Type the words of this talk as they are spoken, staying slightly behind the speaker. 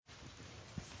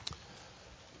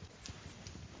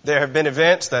There have been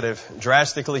events that have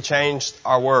drastically changed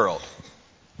our world.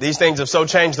 These things have so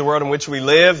changed the world in which we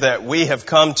live that we have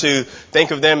come to think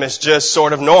of them as just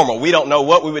sort of normal. We don't know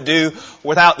what we would do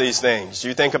without these things.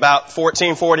 You think about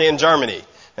 1440 in Germany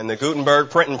and the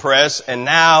Gutenberg printing press, and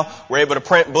now we're able to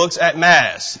print books at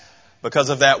mass because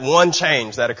of that one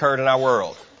change that occurred in our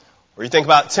world. Or you think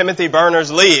about Timothy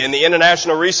Berners-Lee and the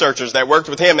international researchers that worked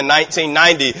with him in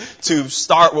 1990 to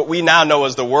start what we now know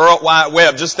as the World Wide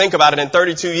Web. Just think about it. In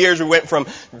 32 years, we went from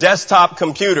desktop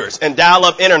computers and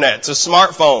dial-up internet to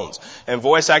smartphones and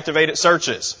voice-activated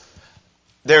searches.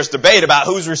 There's debate about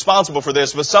who's responsible for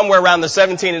this, but somewhere around the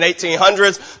 17 and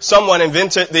 1800s, someone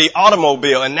invented the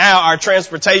automobile, and now our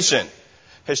transportation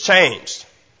has changed.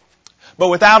 But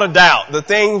without a doubt, the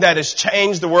thing that has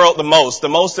changed the world the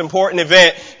most important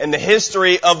event in the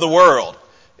history of the world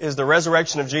is the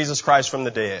resurrection of Jesus Christ from the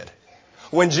dead.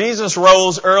 When Jesus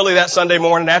rose early that Sunday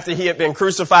morning after he had been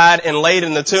crucified and laid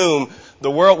in the tomb, the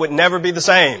world would never be the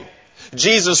same.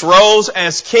 Jesus rose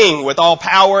as king with all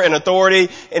power and authority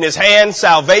in his hand.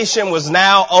 Salvation was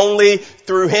now only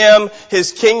through him.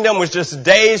 His kingdom was just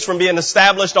days from being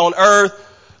established on earth.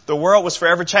 The world was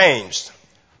forever changed.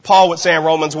 Paul would say in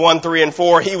Romans 1, 3, and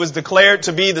 4, he was declared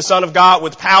to be the Son of God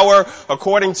with power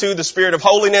according to the Spirit of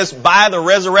holiness by the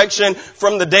resurrection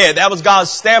from the dead. That was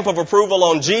God's stamp of approval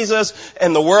on Jesus,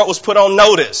 and the world was put on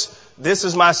notice. This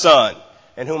is my Son,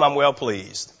 in whom I'm well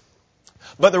pleased.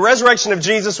 But the resurrection of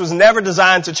Jesus was never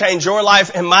designed to change your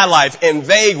life and my life in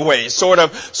vague ways, sort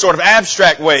of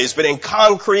abstract ways, but in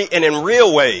concrete and in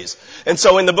real ways. And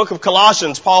so in the book of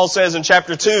Colossians, Paul says in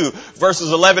chapter 2,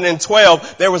 verses 11 and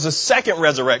 12, there was a second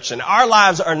resurrection. Our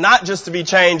lives are not just to be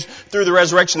changed through the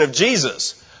resurrection of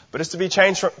Jesus, but it's to be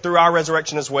changed through our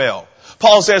resurrection as well.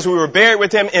 Paul says we were buried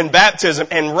with him in baptism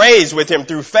and raised with him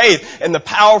through faith in the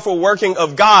powerful working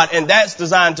of God, and that's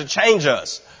designed to change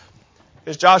us.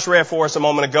 As Josh read for us a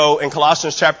moment ago in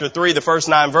Colossians chapter 3, the first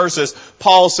 9 verses,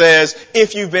 Paul says,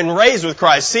 if you've been raised with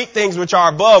Christ, seek things which are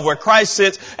above, where Christ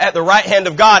sits at the right hand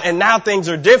of God, and now things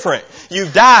are different.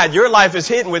 You've died. Your life is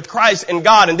hidden with Christ in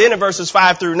God. And then in verses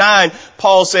 5 through 9,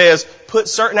 Paul says, put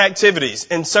certain activities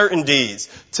and certain deeds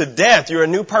to death. You're a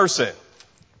new person.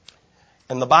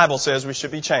 And the Bible says we should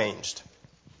be changed.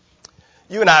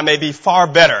 You and I may be far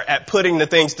better at putting the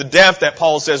things to death that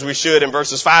Paul says we should in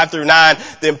verses 5 through 9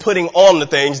 than putting on the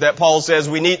things that Paul says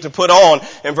we need to put on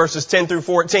in verses 10 through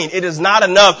 14. It is not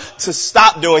enough to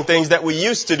stop doing things that we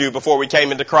used to do before we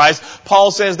came into Christ.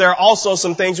 Paul says there are also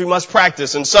some things we must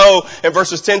practice. And so in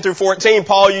verses 10 through 14,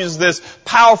 Paul uses this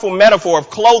powerful metaphor of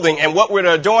clothing and what we're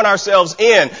to adorn ourselves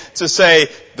in to say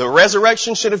the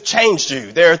resurrection should have changed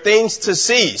you. There are things to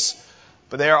cease,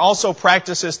 but there are also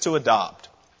practices to adopt.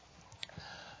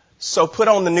 So put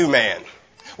on the new man,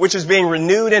 which is being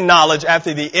renewed in knowledge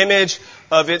after the image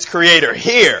of its creator.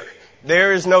 Here,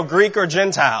 there is no Greek or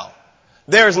Gentile.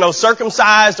 There is no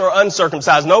circumcised or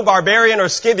uncircumcised, no barbarian or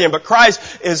Scythian, but Christ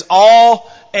is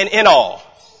all and in all.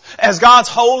 As God's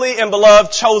holy and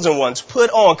beloved chosen ones,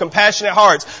 put on compassionate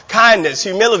hearts, kindness,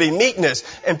 humility, meekness,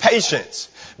 and patience.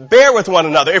 Bear with one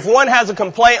another. If one has a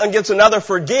complaint against another,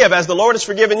 forgive as the Lord has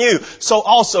forgiven you. So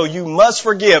also you must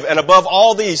forgive, and above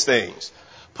all these things,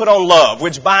 put on love,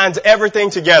 which binds everything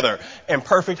together in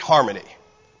perfect harmony.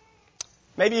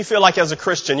 Maybe you feel like as a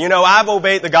Christian, I've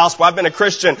obeyed the gospel. I've been a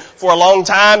Christian for a long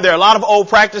time. There are a lot of old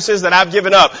practices that I've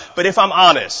given up. But if I'm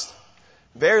honest,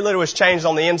 very little has changed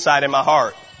on the inside in my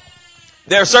heart.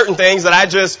 There are certain things that I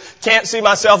just can't see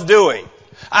myself doing.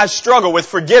 I struggle with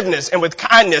forgiveness and with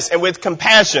kindness and with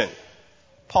compassion.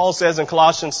 Paul says in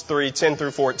Colossians 3, 10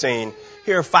 through 14,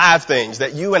 here are 5 things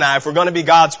that you and I, if we're going to be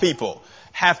God's people,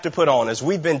 have to put on as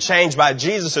we've been changed by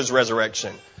Jesus'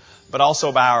 resurrection, but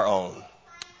also by our own.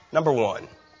 Number 1,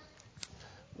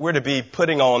 we're to be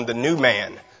putting on the new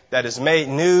man that is made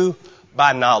new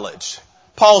by knowledge.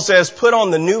 Paul says, put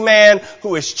on the new man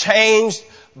who is changed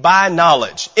by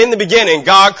knowledge. In the beginning,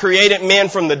 God created men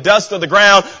from the dust of the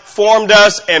ground, formed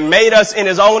us, and made us in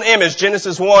his own image.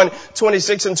 Genesis 1,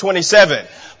 26 and 27.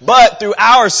 But through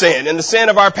our sin and the sin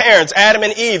of our parents, Adam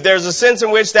and Eve, there's a sense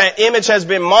in which that image has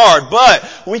been marred. But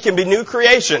we can be new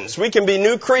creations. We can be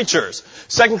new creatures.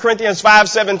 2 Corinthians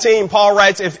 5:17, Paul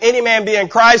writes, if any man be in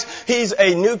Christ, he's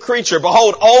a new creature.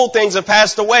 Behold, old things have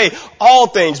passed away. All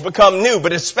things become new.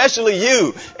 But especially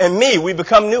you and me, we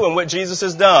become new in what Jesus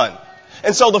has done.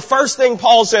 And so the first thing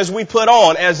Paul says we put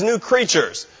on as new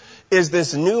creatures is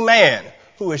this new man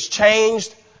who is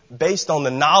changed based on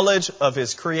the knowledge of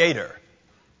his Creator.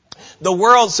 The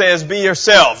world says be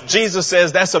yourself. Jesus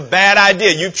says that's a bad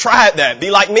idea. You've tried that. Be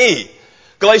like me.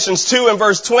 Galatians 2 and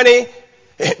verse 20,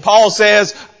 Paul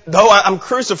says, though I'm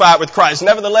crucified with Christ,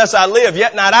 nevertheless I live,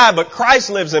 yet not I, but Christ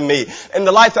lives in me. And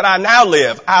the life that I now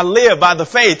live, I live by the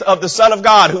faith of the Son of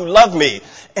God who loved me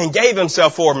and gave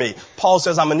himself for me. Paul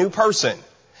says I'm a new person.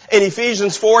 In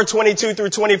Ephesians 4:22 through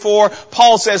 24,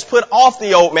 Paul says, put off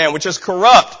the old man, which is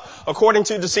corrupt according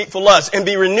to deceitful lust, and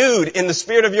be renewed in the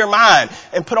spirit of your mind,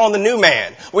 and put on the new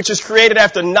man, which is created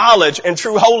after knowledge and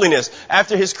true holiness,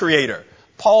 after his creator.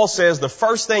 Paul says the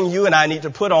first thing you and I need to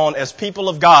put on as people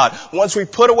of God, once we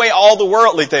put away all the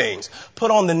worldly things,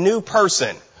 put on the new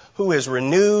person who is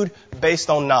renewed based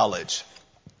on knowledge.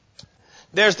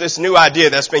 There's this new idea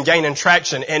that's been gaining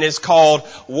traction, and it's called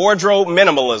wardrobe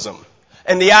minimalism.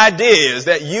 And the idea is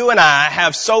that you and I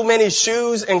have so many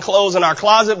shoes and clothes in our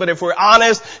closet, but if we're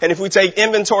honest and if we take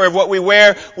inventory of what we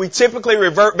wear, we typically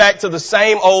revert back to the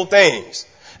same old things.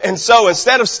 And so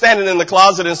instead of standing in the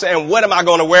closet and saying, what am I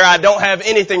going to wear? I don't have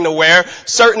anything to wear.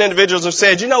 Certain individuals have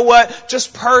said, you know what?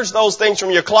 Just purge those things from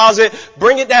your closet.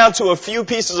 Bring it down to a few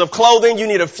pieces of clothing. You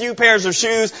need a few pairs of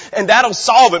shoes, and that'll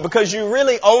solve it because you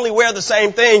really only wear the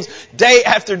same things day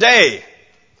after day.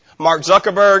 Mark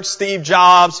Zuckerberg, Steve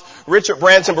Jobs, Richard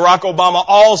Branson, Barack Obama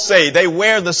all say they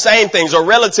wear the same things or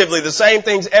relatively the same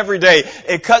things every day.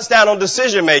 It cuts down on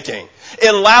decision making.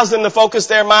 It allows them to focus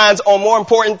their minds on more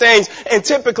important things. And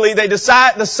typically they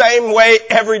decide the same way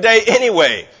every day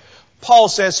anyway. Paul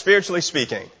says, spiritually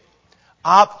speaking,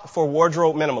 opt for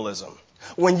wardrobe minimalism.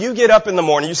 When you get up in the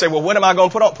morning, you say, well, what am I going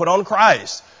to put on? Put on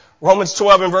Christ. Romans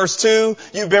 12 and verse 2,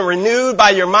 you've been renewed by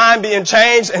your mind being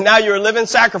changed, and now you're a living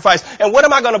sacrifice. And what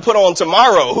am I going to put on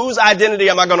tomorrow? Whose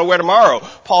identity am I going to wear tomorrow?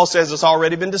 Paul says it's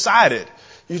already been decided.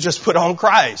 You just put on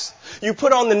Christ. You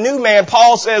put on the new man,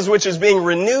 Paul says, which is being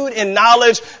renewed in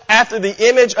knowledge after the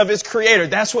image of his creator.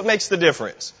 That's what makes the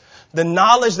difference. The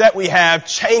knowledge that we have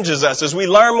changes us. As we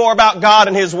learn more about God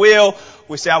and his will,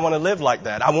 we say, I want to live like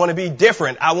that. I want to be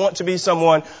different. I want to be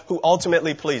someone who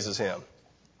ultimately pleases him.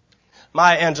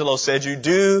 Maya Angelou said, you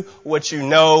do what you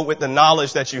know with the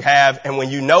knowledge that you have, and when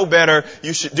you know better,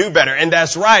 you should do better. And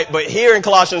that's right. But here in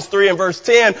Colossians 3 and verse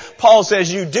 10, Paul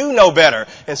says you do know better,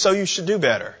 and so you should do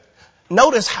better.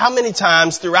 Notice how many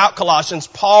times throughout Colossians,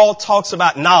 Paul talks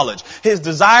about knowledge. His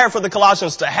desire for the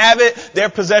Colossians to have it, their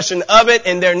possession of it,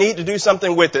 and their need to do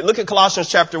something with it. Look at Colossians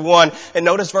chapter 1 and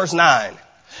notice verse 9.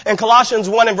 In Colossians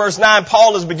 1 and verse 9,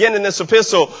 Paul is beginning this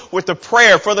epistle with a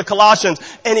prayer for the Colossians,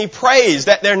 and he prays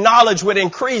that their knowledge would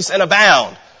increase and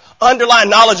abound. Underline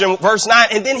knowledge in verse 9,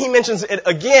 and then he mentions it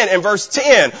again in verse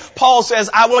 10. Paul says,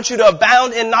 I want you to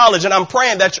abound in knowledge, and I'm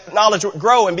praying that your knowledge would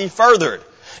grow and be furthered.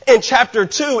 In chapter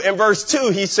 2 and verse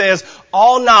 2, he says,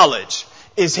 all knowledge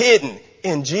is hidden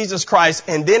in Jesus Christ.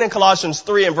 And then in Colossians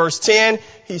 3 and verse 10,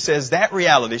 he says that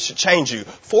reality should change you.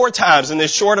 4 times in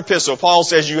this short epistle, Paul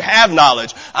says you have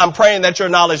knowledge. I'm praying that your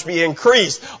knowledge be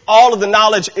increased. All of the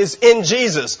knowledge is in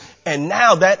Jesus. And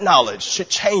now that knowledge should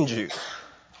change you.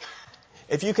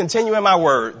 If you continue in my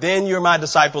word, then you're my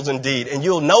disciples indeed. And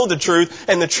you'll know the truth,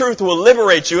 and the truth will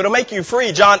liberate you. It'll make you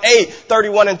free. John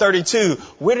 8:31 and 32.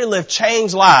 We're to live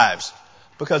changed lives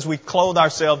because we clothe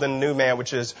ourselves in a new man,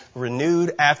 which is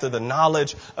renewed after the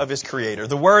knowledge of his creator.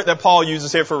 The word that Paul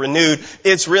uses here for renewed,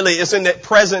 it's in the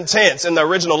present tense in the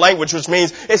original language, which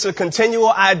means it's a continual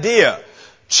idea.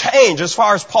 Change, as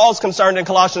far as Paul's concerned in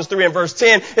Colossians 3 and verse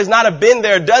 10, is not a been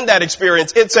there, done that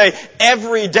experience. It's a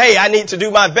every day I need to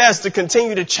do my best to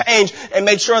continue to change and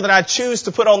make sure that I choose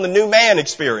to put on the new man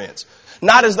experience.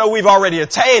 Not as though we've already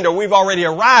attained or we've already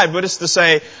arrived, but it's to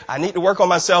say, I need to work on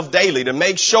myself daily to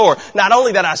make sure not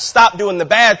only that I stop doing the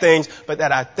bad things, but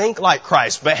that I think like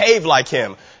Christ, behave like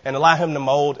him, and allow him to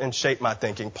mold and shape my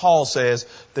thinking. Paul says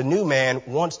the new man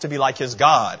wants to be like his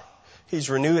God. He's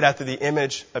renewed after the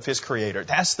image of his creator.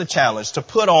 That's the challenge, to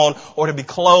put on or to be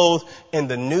clothed in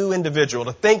the new individual,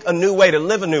 to think a new way, to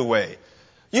live a new way.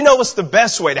 You know what's the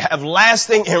best way to have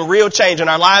lasting and real change in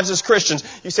our lives as Christians?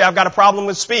 You say, I've got a problem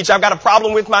with speech. I've got a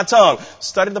problem with my tongue.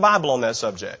 Study the Bible on that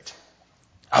subject.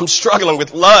 I'm struggling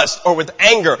with lust or with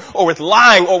anger or with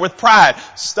lying or with pride.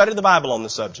 Study the Bible on the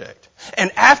subject. And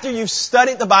after you've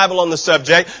studied the Bible on the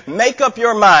subject, make up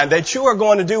your mind that you are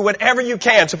going to do whatever you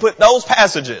can to put those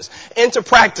passages into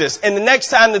practice. And the next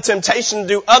time the temptation to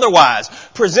do otherwise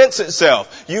presents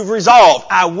itself, you've resolved,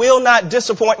 I will not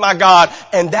disappoint my God.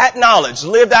 And that knowledge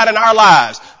lived out in our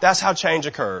lives, that's how change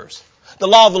occurs. The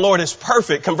law of the Lord is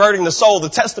perfect, converting the soul. The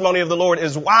testimony of the Lord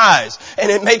is wise, and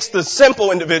it makes the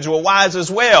simple individual wise as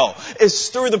well. It's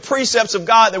through the precepts of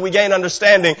God that we gain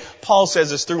understanding. Paul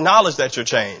says it's through knowledge that you're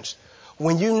changed.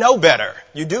 When you know better,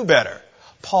 you do better.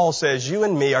 Paul says you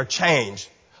and me are changed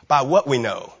by what we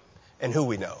know and who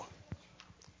we know.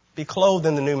 Be clothed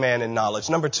in the new man in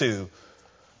knowledge. Number 2,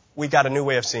 we got a new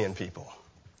way of seeing people.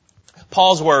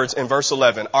 Paul's words in verse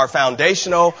 11 are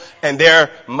foundational and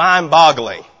they're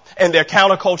mind-boggling and they're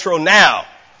countercultural now,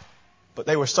 but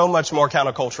they were so much more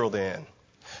countercultural then.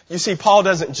 You see, Paul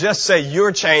doesn't just say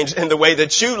you're changed in the way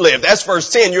that you live. That's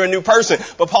verse 10. You're a new person.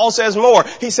 But Paul says more.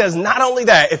 He says not only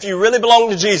that, if you really belong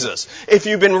to Jesus, if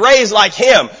you've been raised like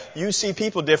him, you see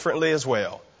people differently as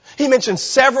well. He mentions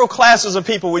several classes of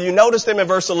people. Will you notice them in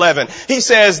verse 11? He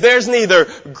says there's neither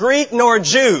Greek nor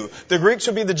Jew. The Greeks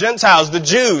would be the Gentiles, the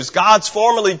Jews, God's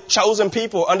formerly chosen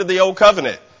people under the old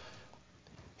covenant.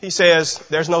 He says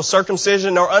there's no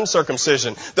circumcision nor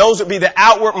uncircumcision. Those would be the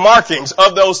outward markings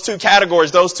of those two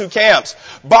categories, those two camps.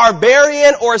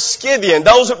 Barbarian or Scythian,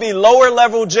 those would be lower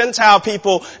level Gentile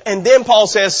people. And then Paul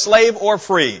says slave or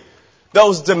free.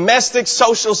 Those domestic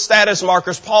social status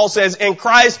markers, Paul says in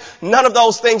Christ, none of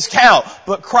those things count.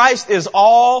 But Christ is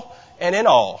all and in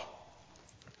all.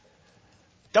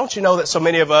 Don't you know that so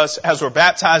many of us, as we're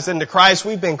baptized into Christ,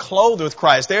 we've been clothed with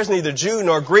Christ. There's neither Jew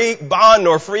nor Greek, bond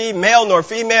nor free, male nor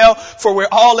female, for we're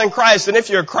all in Christ. And if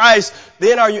you're Christ,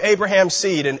 then are you Abraham's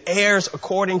seed and heirs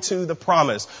according to the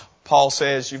promise. Paul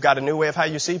says you've got a new way of how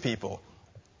you see people.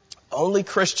 Only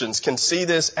Christians can see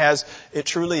this as it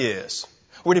truly is.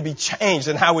 We're to be changed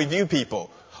in how we view people.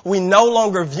 We no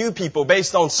longer view people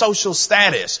based on social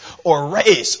status or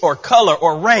race or color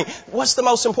or rank. What's the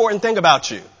most important thing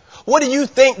about you? What do you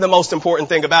think the most important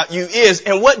thing about you is,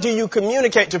 and what do you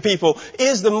communicate to people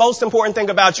is the most important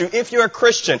thing about you? If you're a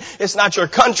Christian, it's not your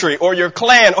country or your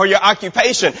clan or your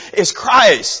occupation. It's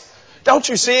Christ. Don't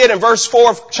you see it in verse 4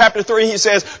 of chapter 3? He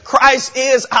says, Christ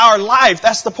is our life.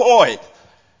 That's the point.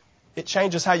 It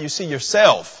changes how you see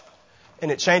yourself,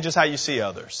 and it changes how you see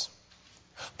others.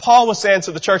 Paul was saying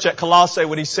to the church at Colossae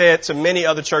what he said to many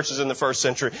other churches in the first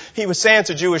century. He was saying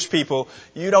to Jewish people,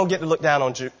 you don't get to look down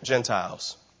on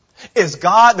Gentiles. Is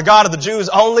God the God of the Jews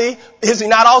only? Is he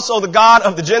not also the God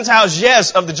of the Gentiles? Yes,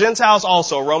 of the Gentiles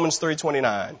also. Romans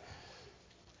 3:29.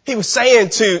 He was saying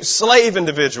to slave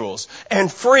individuals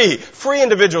and free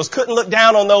individuals couldn't look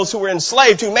down on those who were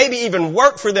enslaved, who maybe even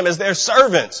worked for them as their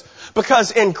servants.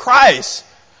 Because in Christ,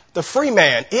 the free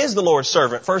man is the Lord's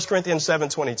servant. 1 Corinthians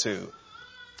 7:22.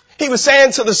 He was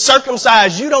saying to the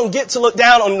circumcised, you don't get to look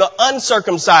down on the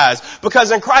uncircumcised, because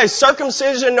in Christ,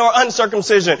 circumcision nor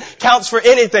uncircumcision counts for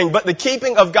anything but the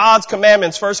keeping of God's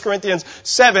commandments. 1 Corinthians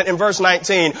 7 in verse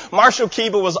 19. Marshall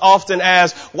Keeble was often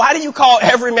asked, why do you call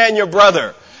every man your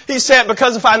brother? He said,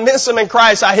 because if I miss him in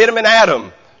Christ, I hit him in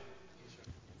Adam.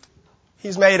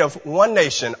 He's made of one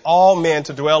nation, all men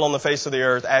to dwell on the face of the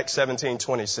earth. Acts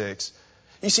 17:26.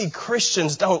 You see,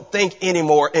 Christians don't think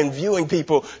anymore in viewing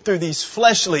people through these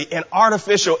fleshly and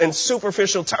artificial and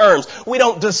superficial terms. We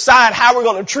don't decide how we're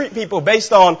going to treat people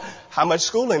based on how much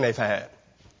schooling they've had,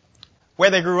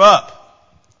 where they grew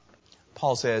up.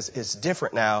 Paul says it's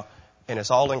different now, and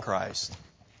it's all in Christ.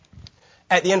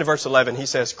 At the end of verse 11, he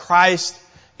says, Christ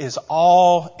is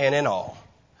all and in all.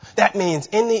 That means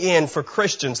in the end, for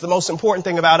Christians, the most important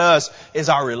thing about us is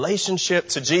our relationship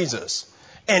to Jesus.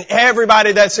 And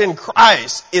everybody that's in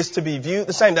Christ is to be viewed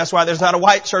the same. That's why there's not a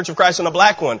white Church of Christ and a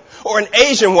black one, or an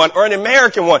Asian one, or an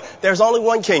American one. There's only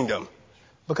one kingdom,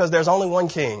 because there's only one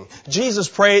king. Jesus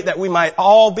prayed that we might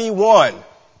all be one.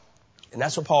 And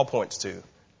that's what Paul points to.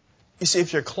 You see,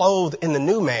 if you're clothed in the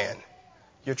new man,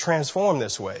 you're transformed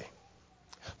this way.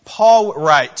 Paul would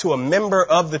write to a member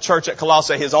of the church at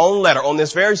Colossae his own letter on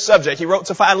this very subject. He wrote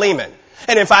to Philemon.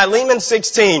 And in Philemon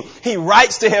 16, he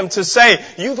writes to him to say,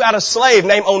 you've got a slave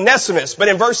named Onesimus. But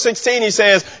in verse 16, he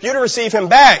says, you're to receive him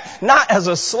back, not as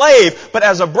a slave, but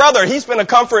as a brother. He's been a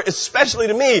comfort, especially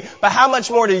to me, but how much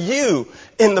more to you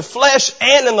in the flesh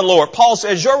and in the Lord? Paul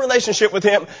says your relationship with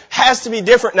him has to be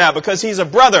different now, because he's a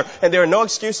brother and there are no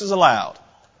excuses allowed.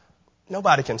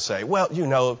 Nobody can say, well, you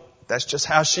know, that's just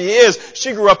how she is.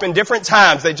 She grew up in different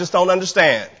times. They just don't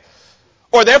understand.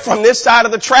 Or they're from this side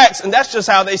of the tracks, and that's just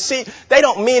how they see. They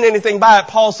don't mean anything by it.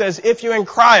 Paul says, if you're in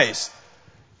Christ,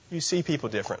 you see people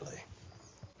differently.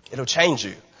 It'll change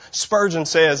you. Spurgeon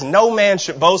says, no man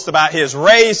should boast about his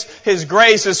race, his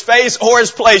grace, his face, or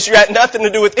his place. You had nothing to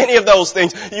do with any of those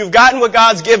things. You've gotten what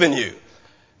God's given you.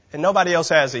 And nobody else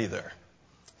has either.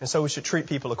 And so we should treat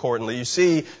people accordingly. You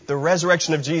see, the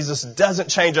resurrection of Jesus doesn't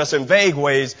change us in vague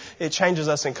ways. It changes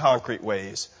us in concrete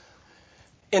ways.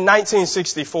 In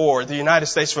 1964, the United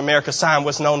States of America signed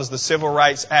what's known as the Civil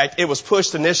Rights Act. It was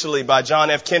pushed initially by John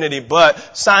F. Kennedy,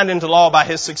 but signed into law by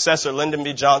his successor, Lyndon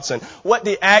B. Johnson. What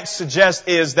the act suggests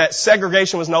is that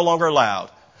segregation was no longer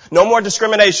allowed. No more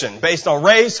discrimination based on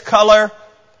race, color,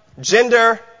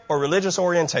 gender, or religious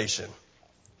orientation.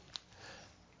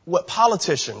 What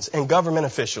politicians and government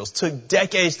officials took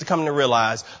decades to come to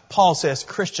realize, Paul says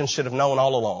Christians should have known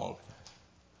all along.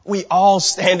 We all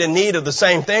stand in need of the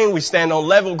same thing. We stand on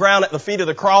level ground at the feet of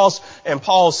the cross. And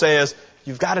Paul says,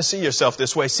 you've got to see yourself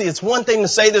this way. See, it's one thing to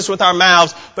say this with our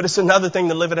mouths, but it's another thing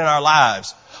to live it in our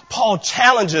lives. Paul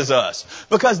challenges us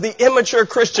because the immature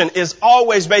Christian is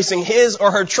always basing his or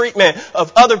her treatment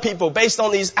of other people based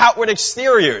on these outward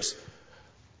exteriors.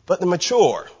 But the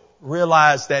mature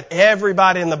realize that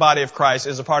everybody in the body of Christ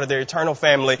is a part of their eternal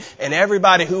family, and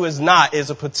everybody who is not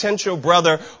is a potential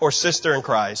brother or sister in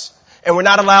Christ. And we're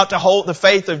not allowed to hold the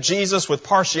faith of Jesus with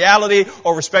partiality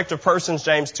or respect of persons,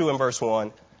 James 2 and verse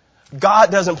 1.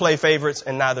 God doesn't play favorites,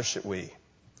 and neither should we.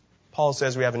 Paul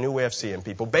says we have a new way of seeing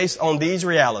people. Based on these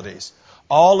realities,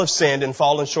 all have sinned and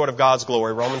fallen short of God's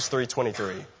glory, Romans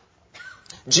 3:23.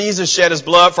 Jesus shed his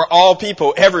blood for all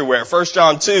people everywhere, 1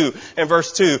 John 2 and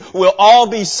verse 2. We'll all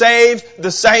be saved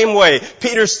the same way.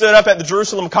 Peter stood up at the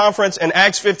Jerusalem conference in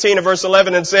Acts 15 and verse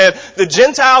 11 and said, the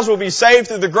Gentiles will be saved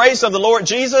through the grace of the Lord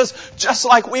Jesus, just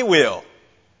like we will.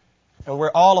 And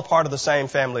we're all a part of the same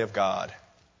family of God.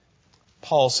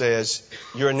 Paul says,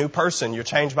 you're a new person. You're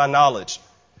changed by knowledge.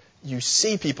 You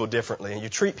see people differently and you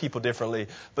treat people differently.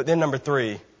 But then number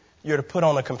 3, you're to put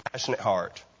on a compassionate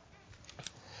heart.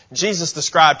 Jesus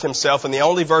described himself in the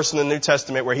only verse in the New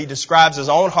Testament where he describes his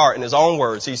own heart in his own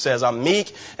words. He says, I'm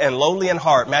meek and lowly in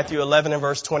heart, Matthew 11 and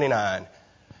verse 29.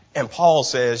 And Paul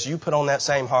says, you put on that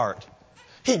same heart.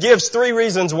 He gives 3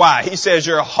 reasons why. He says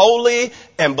you're holy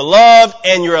and beloved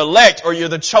and you're elect, or you're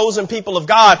the chosen people of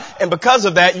God. And because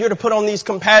of that, you're to put on these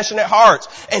compassionate hearts.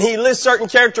 And he lists certain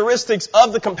characteristics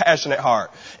of the compassionate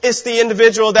heart. It's the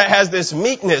individual that has this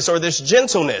meekness or this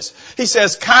gentleness. He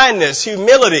says kindness,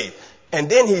 humility. And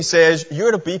then he says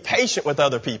you're to be patient with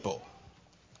other people.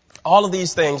 All of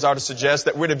these things are to suggest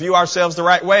that we're to view ourselves the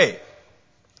right way.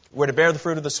 We're to bear the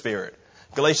fruit of the Spirit.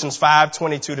 Galatians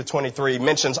 5:22-23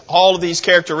 mentions all of these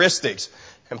characteristics.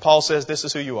 And Paul says this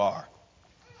is who you are.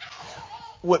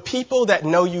 Would people that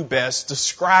know you best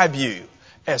describe you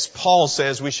as Paul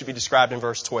says we should be described in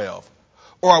verse 12?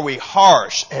 Or are we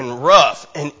harsh and rough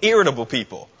and irritable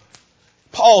people?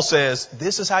 Paul says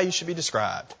this is how you should be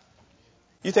described.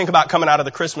 You think about coming out of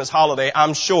the Christmas holiday,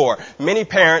 I'm sure many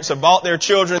parents have bought their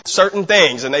children certain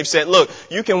things and they've said, look,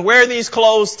 you can wear these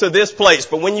clothes to this place,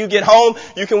 but when you get home,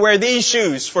 you can wear these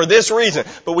shoes for this reason.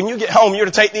 But when you get home, you're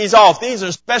to take these off. These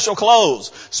are special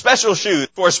clothes, special shoes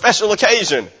for a special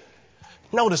occasion.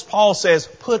 Notice Paul says,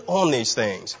 put on these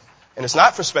things. And it's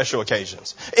not for special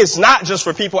occasions. It's not just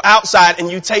for people outside and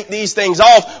you take these things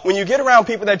off when you get around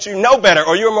people that you know better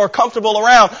or you're more comfortable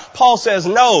around. Paul says,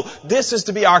 no, this is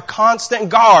to be our constant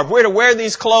garb. We're to wear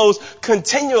these clothes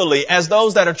continually as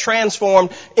those that are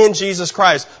transformed in Jesus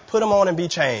Christ. Put them on and be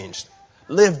changed.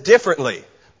 Live differently.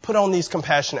 Put on these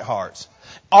compassionate hearts.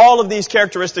 All of these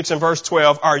characteristics in verse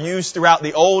 12 are used throughout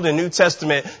the Old and New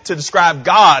Testament to describe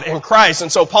God and Christ.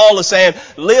 And so Paul is saying,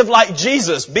 live like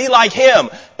Jesus, be like him,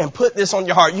 and put this on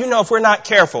your heart. You know, if we're not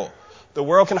careful, the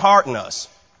world can harden us.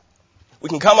 We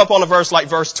can come up on a verse like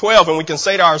verse 12 and we can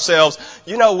say to ourselves,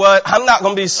 you know what, I'm not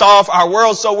going to be soft. Our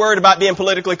world's so worried about being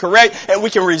politically correct, and we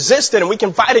can resist it and we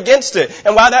can fight against it.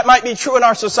 And while that might be true in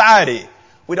our society,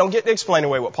 we don't get to explain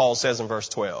away what Paul says in verse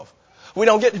 12. We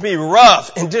don't get to be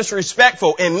rough and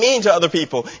disrespectful and mean to other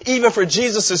people, even for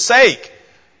Jesus' sake.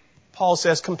 Paul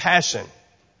says compassion.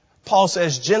 Paul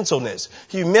says gentleness,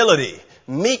 humility,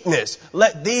 meekness.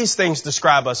 Let these things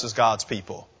describe us as God's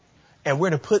people. And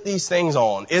we're to put these things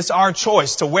on. It's our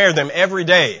choice to wear them every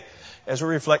day as we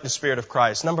reflect the Spirit of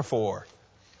Christ. Number 4,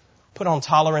 put on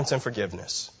tolerance and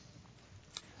forgiveness.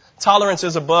 Tolerance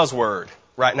is a buzzword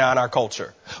right now in our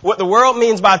culture. What the world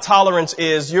means by tolerance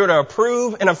is you're to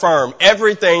approve and affirm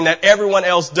everything that everyone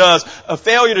else does. A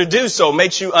failure to do so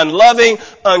makes you unloving,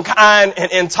 unkind,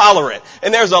 and intolerant.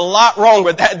 And there's a lot wrong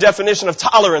with that definition of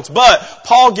tolerance, but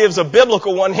Paul gives a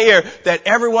biblical one here that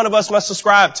every one of us must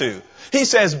subscribe to. He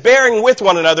says, bearing with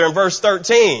one another in verse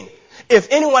 13. If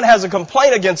anyone has a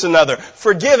complaint against another,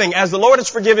 forgiving as the Lord has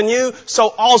forgiven you, so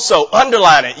also,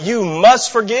 underline it, you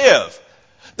must forgive.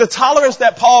 The tolerance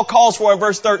that Paul calls for in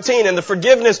verse 13 and the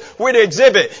forgiveness we're to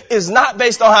exhibit is not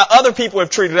based on how other people have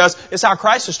treated us. It's how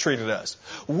Christ has treated us.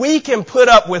 We can put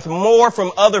up with more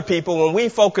from other people when we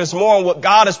focus more on what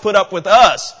God has put up with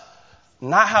us,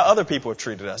 not how other people have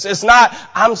treated us. It's not,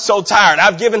 I'm so tired,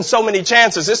 I've given so many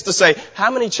chances. It's to say,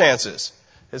 how many chances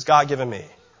has God given me?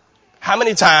 How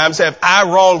many times have I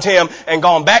wronged him and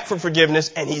gone back for forgiveness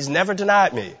and he's never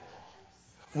denied me?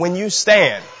 When you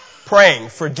stand praying,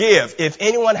 forgive if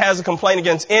anyone has a complaint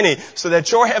against any, so that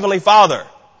your heavenly Father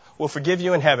will forgive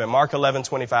you in heaven. Mark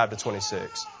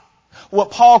 11:25-26.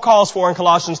 What Paul calls for in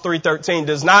Colossians 3:13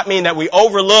 does not mean that we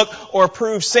overlook or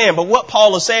approve sin. But what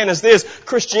Paul is saying is this: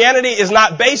 Christianity is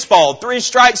not baseball. 3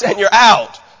 strikes and you're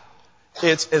out.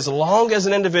 It's as long as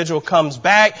an individual comes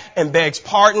back and begs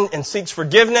pardon and seeks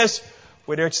forgiveness,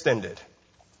 we're extended.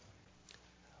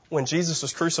 When Jesus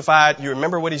was crucified, you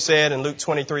remember what he said in Luke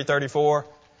 23:34?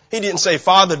 He didn't say,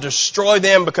 Father, destroy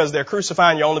them because they're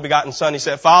crucifying your only begotten Son. He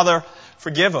said, Father,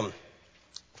 forgive them,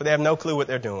 for they have no clue what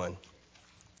they're doing.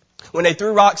 When they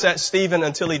threw rocks at Stephen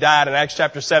until he died in Acts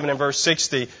chapter 7 and verse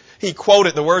 60, he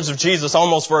quoted the words of Jesus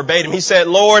almost verbatim. He said,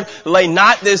 Lord, lay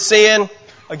not this sin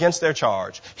against their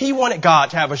charge. He wanted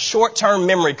God to have a short-term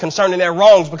memory concerning their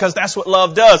wrongs because that's what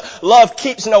love does. Love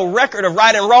keeps no record of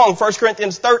right and wrong. 1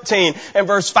 Corinthians 13 and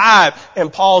verse 5.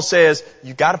 And Paul says,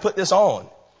 you've got to put this on.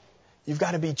 You've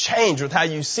got to be changed with how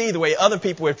you see the way other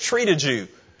people have treated you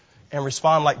and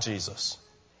respond like Jesus.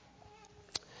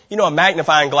 You know, a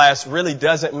magnifying glass really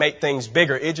doesn't make things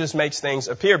bigger. It just makes things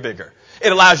appear bigger.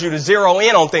 It allows you to zero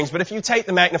in on things. But if you take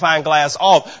the magnifying glass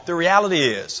off, the reality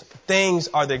is things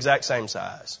are the exact same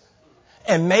size.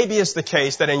 And maybe it's the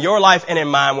case that in your life and in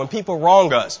mine, when people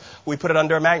wrong us, we put it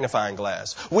under a magnifying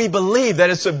glass. We believe that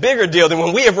it's a bigger deal than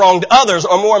when we have wronged others,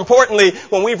 or more importantly,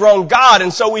 when we've wronged God,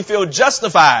 and so we feel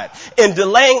justified in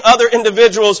delaying other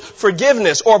individuals'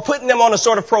 forgiveness or putting them on a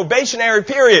sort of probationary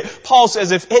period. Paul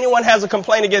says, if anyone has a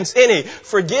complaint against any,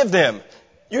 forgive them.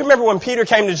 You remember when Peter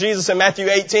came to Jesus in Matthew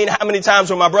 18, how many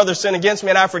times will my brother sin against me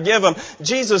and I forgive him?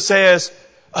 Jesus says,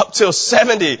 up till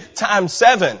 70 times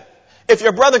 7. If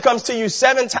your brother comes to you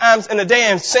 7 times in a day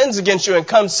and sins against you and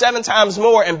comes 7 times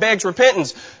more and begs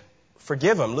repentance,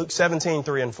 forgive him. Luke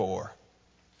 17:3 and 4.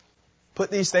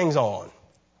 Put these things on.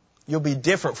 You'll be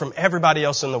different from everybody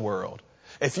else in the world.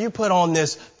 If you put on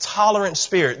this tolerant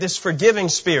spirit, this forgiving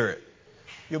spirit,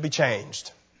 you'll be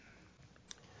changed.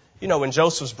 You know, when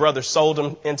Joseph's brothers sold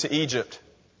him into Egypt,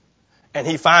 and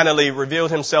he finally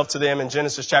revealed himself to them in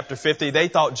Genesis chapter 50. They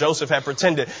thought Joseph had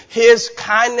pretended. His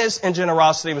kindness and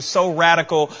generosity was so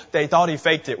radical, they thought he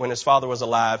faked it when his father was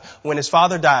alive. When his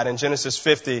father died in Genesis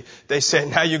 50, they said,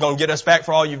 now you're going to get us back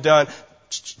for all you've done.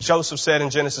 Joseph said in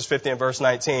Genesis 50 and verse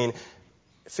 19,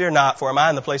 fear not, for am I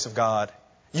in the place of God?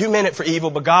 You meant it for evil,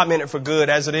 but God meant it for good,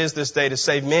 as it is this day, to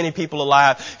save many people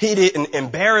alive. He didn't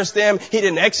embarrass them. He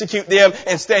didn't execute them.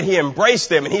 Instead, he embraced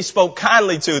them and he spoke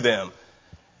kindly to them.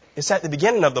 It's at the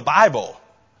beginning of the Bible,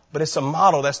 but it's a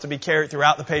model that's to be carried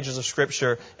throughout the pages of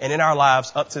Scripture and in our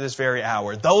lives up to this very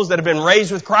hour. Those that have been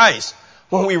raised with Christ,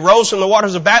 when we rose from the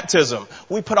waters of baptism,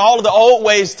 we put all of the old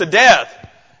ways to death.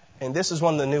 And this is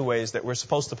one of the new ways that we're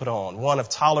supposed to put on, one of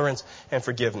tolerance and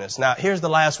forgiveness. Now, here's the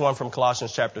last one from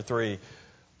Colossians chapter 3.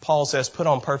 Paul says, put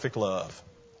on perfect love.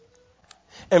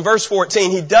 In verse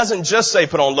 14, he doesn't just say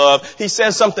put on love. He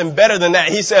says something better than that.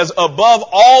 He says, above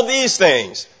all these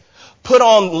things, put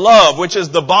on love, which is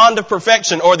the bond of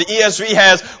perfection, or the ESV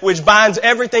has, which binds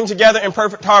everything together in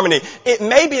perfect harmony. It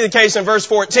may be the case in verse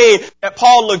 14 that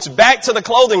Paul looks back to the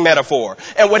clothing metaphor.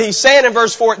 And what he's saying in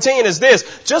verse 14 is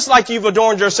this: just like you've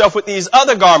adorned yourself with these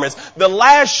other garments, the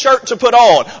last shirt to put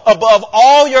on, above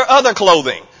all your other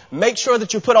clothing, make sure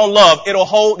that you put on love. It'll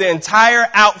hold the entire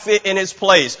outfit in its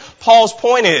place. Paul's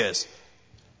point is,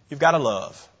 you've got to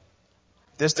love.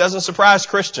 This doesn't surprise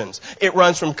Christians. It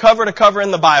runs from cover to cover in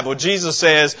the Bible. Jesus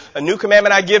says, a new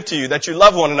commandment I give to you, that you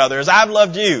love one another as I've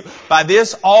loved you. By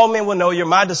this, all men will know you're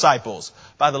my disciples,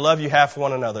 by the love you have for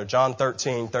one another. John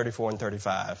 13:34 and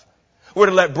 35. We're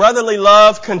to let brotherly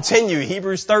love continue.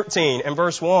 Hebrews 13 and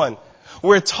verse 1.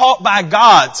 We're taught by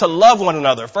God to love one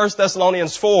another. 1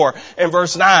 Thessalonians 4 and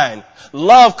verse 9.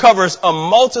 Love covers a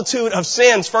multitude of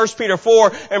sins. 1 Peter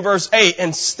 4 and verse 8.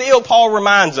 And still Paul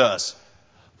reminds us,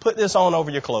 put this on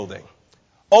over your clothing,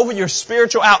 over your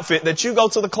spiritual outfit, that you go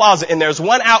to the closet and there's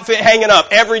one outfit hanging up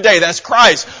every day. That's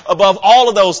Christ. Above all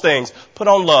of those things, put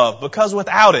on love, because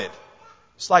without it,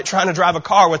 it's like trying to drive a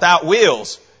car without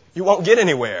wheels. You won't get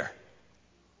anywhere.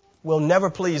 We'll never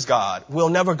please God. We'll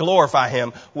never glorify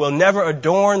Him. We'll never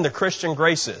adorn the Christian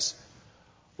graces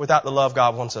without the love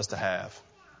God wants us to have.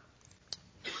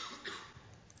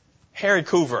 Harry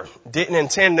Coover didn't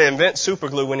intend to invent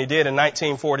superglue when he did in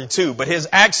 1942, but his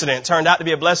accident turned out to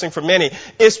be a blessing for many.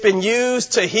 It's been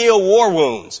used to heal war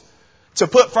wounds, to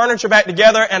put furniture back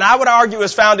together, and I would argue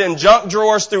is found in junk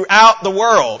drawers throughout the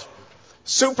world.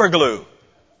 Superglue.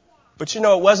 But you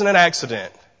know, it wasn't an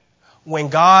accident. When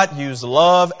God used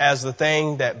love as the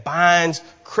thing that binds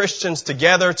Christians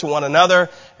together to one another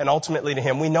and ultimately to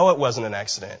Him, we know it wasn't an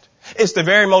accident. It's the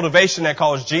very motivation that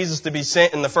caused Jesus to be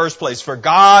sent in the first place. For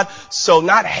God so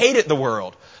not hated the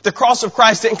world. The cross of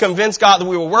Christ didn't convince God that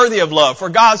we were worthy of love. For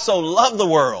God so loved the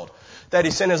world that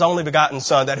he sent his only begotten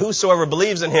Son, that whosoever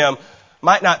believes in him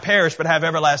might not perish but have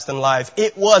everlasting life.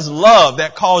 It was love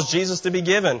that caused Jesus to be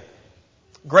given.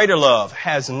 Greater love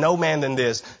has no man than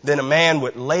this, than a man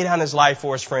would lay down his life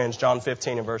for his friends, John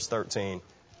 15 and verse 13.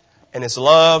 And it's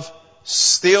love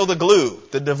still the glue,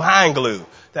 the divine glue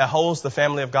that holds the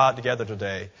family of God together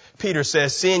today. Peter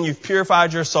says, seeing you've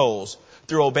purified your souls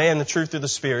through obeying the truth through the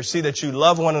Spirit, see that you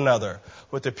love one another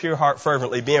with a pure heart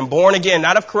fervently, being born again,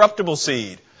 not of corruptible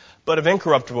seed, but of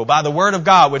incorruptible, by the word of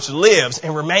God, which lives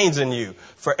and remains in you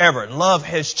forever. Love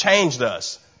has changed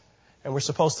us, and we're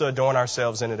supposed to adorn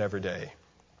ourselves in it every day.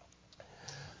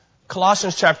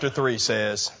 Colossians chapter 3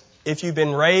 says, if you've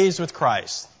been raised with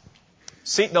Christ,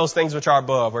 seek those things which are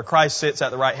above, where Christ sits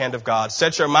at the right hand of God.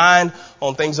 Set your mind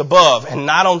on things above and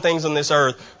not on things on this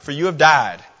earth, for you have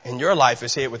died, and your life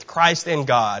is hid with Christ in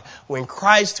God. When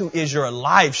Christ, who is your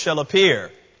life, shall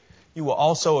appear, you will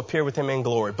also appear with him in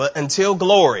glory. But until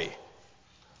glory,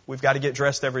 we've got to get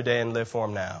dressed every day and live for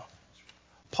him now.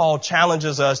 Paul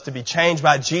challenges us to be changed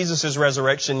by Jesus'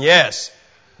 resurrection, yes,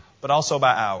 but also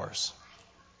by ours.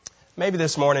 Maybe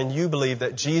this morning you believe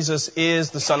that Jesus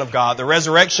is the Son of God. The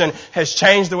resurrection has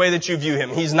changed the way that you view him.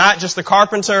 He's not just a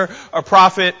carpenter, a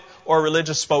prophet, or a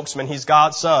religious spokesman. He's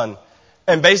God's Son.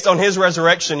 And based on his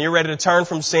resurrection, you're ready to turn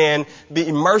from sin, be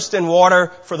immersed in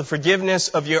water for the forgiveness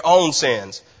of your own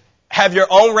sins. Have your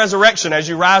own resurrection as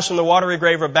you rise from the watery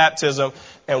grave of baptism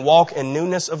and walk in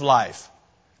newness of life.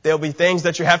 There'll be things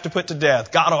that you have to put to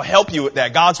death. God will help you with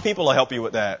that. God's people will help you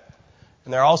with that.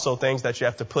 And there are also things that you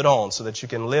have to put on so that you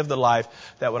can live the life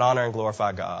that would honor and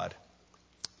glorify God.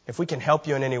 If we can help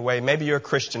you in any way, maybe you're a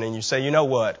Christian and you say, you know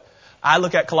what? I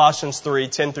look at Colossians 3,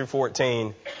 10 through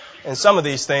 14, and some of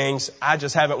these things, I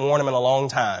just haven't worn them in a long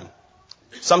time.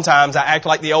 Sometimes I act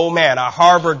like the old man. I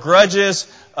harbor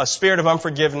grudges, a spirit of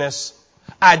unforgiveness.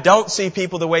 I don't see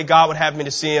people the way God would have me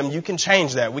to see them. You can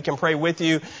change that. We can pray with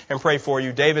you and pray for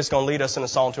you. David's going to lead us in a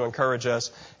song to encourage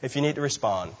us. If you need to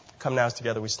respond, come now as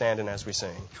together we stand and as we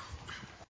sing.